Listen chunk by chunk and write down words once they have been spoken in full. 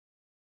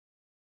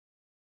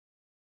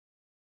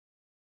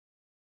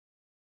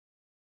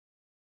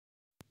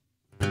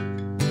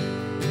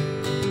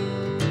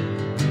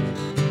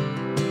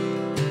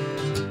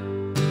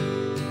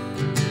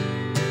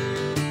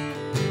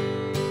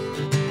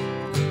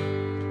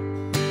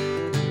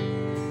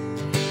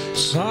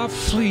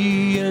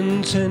Softly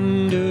and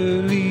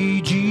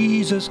tenderly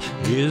Jesus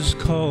is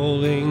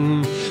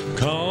calling,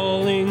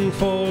 calling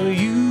for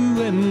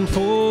you and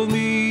for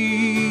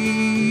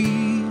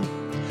me.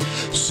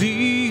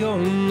 See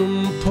on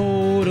the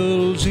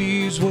portals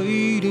He's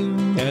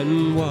waiting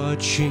and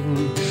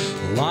watching,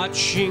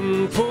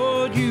 watching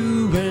for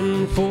you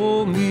and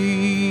for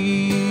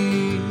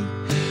me.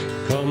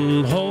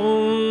 Come home,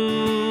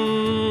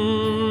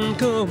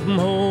 come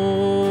home,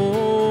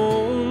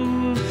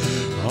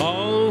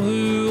 all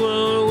who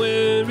are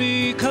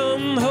weary,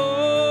 come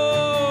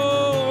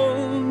home.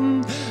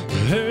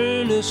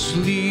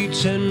 Earnestly,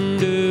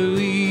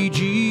 tenderly,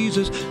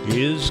 Jesus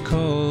is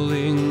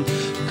calling,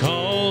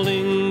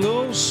 calling,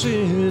 oh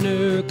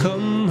sinner,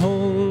 come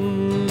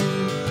home.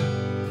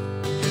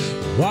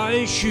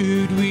 Why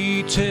should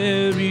we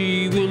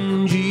tarry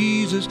when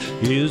Jesus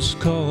is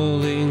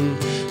calling,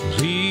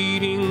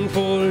 pleading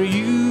for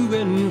you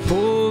and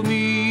for me?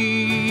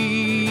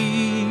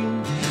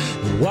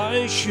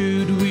 Why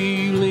should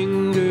we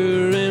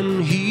linger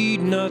and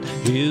heed not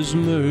His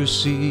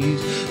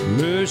mercies,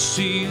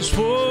 mercies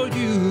for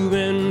you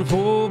and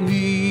for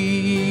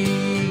me?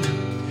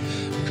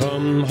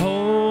 Come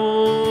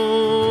home,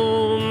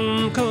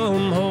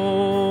 come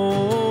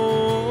home,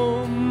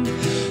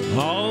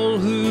 all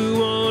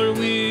who are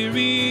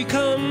weary,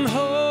 come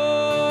home.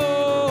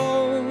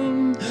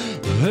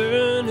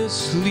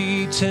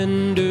 Earnestly,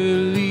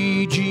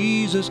 tenderly,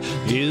 Jesus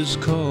is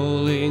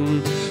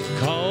calling,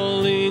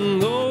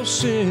 calling, oh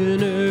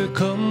sinner,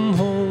 come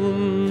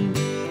home.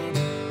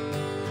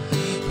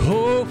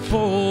 Oh,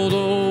 for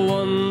the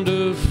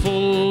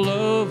wonderful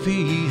love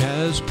He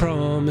has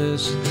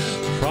promised,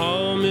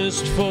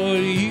 promised for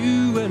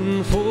you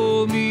and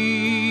for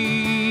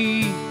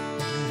me.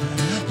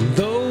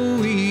 Though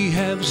we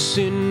have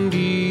sinned,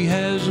 He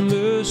has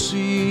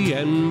mercy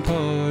and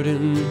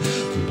pardon,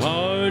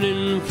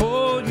 pardon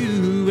for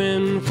you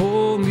and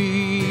for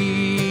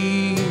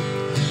me.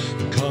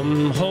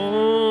 Come home,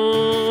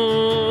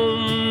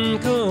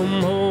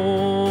 come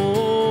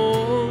home,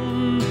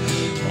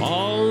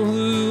 all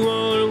who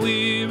are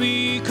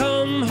weary,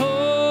 come home.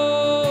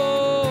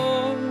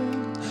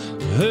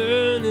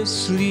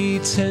 Earnestly,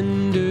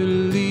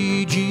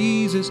 tenderly,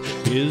 Jesus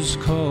is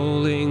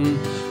calling,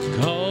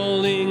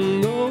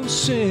 calling, oh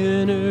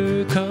sinner,